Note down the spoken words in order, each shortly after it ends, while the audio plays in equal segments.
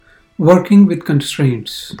Working with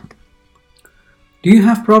constraints. Do you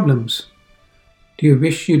have problems? Do you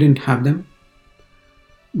wish you didn't have them?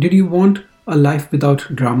 Did you want a life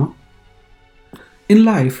without drama? In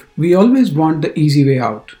life, we always want the easy way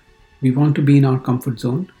out. We want to be in our comfort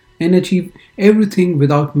zone and achieve everything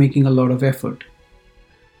without making a lot of effort.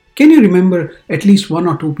 Can you remember at least one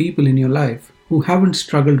or two people in your life who haven't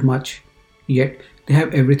struggled much, yet they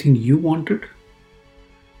have everything you wanted?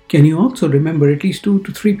 Can you also remember at least two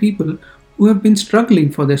to three people who have been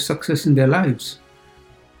struggling for their success in their lives?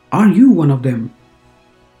 Are you one of them?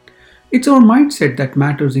 It's our mindset that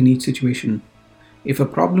matters in each situation. If a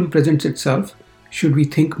problem presents itself, should we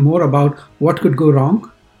think more about what could go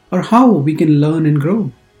wrong or how we can learn and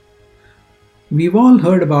grow? We've all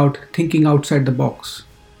heard about thinking outside the box.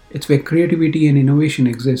 It's where creativity and innovation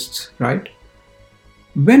exists, right?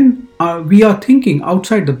 When we are thinking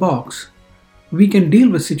outside the box, we can deal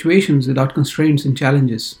with situations without constraints and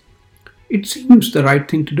challenges. It seems the right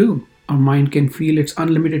thing to do. Our mind can feel its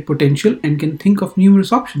unlimited potential and can think of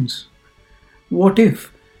numerous options. What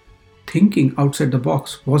if thinking outside the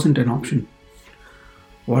box wasn't an option?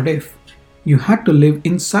 What if you had to live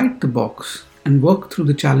inside the box and work through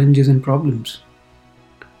the challenges and problems?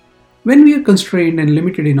 When we are constrained and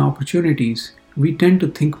limited in opportunities, we tend to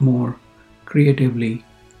think more creatively.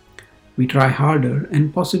 We try harder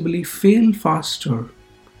and possibly fail faster.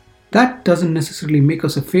 That doesn't necessarily make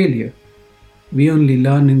us a failure. We only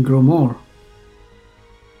learn and grow more.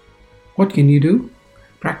 What can you do?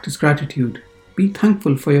 Practice gratitude. Be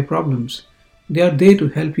thankful for your problems. They are there to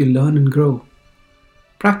help you learn and grow.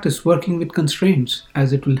 Practice working with constraints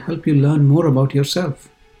as it will help you learn more about yourself.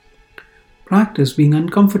 Practice being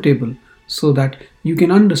uncomfortable so that you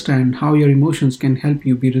can understand how your emotions can help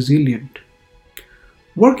you be resilient.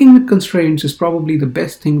 Working with constraints is probably the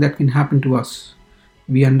best thing that can happen to us.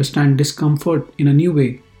 We understand discomfort in a new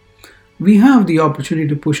way. We have the opportunity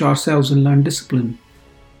to push ourselves and learn discipline.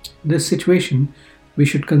 This situation, we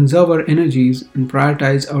should conserve our energies and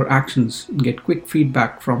prioritize our actions and get quick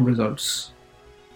feedback from results.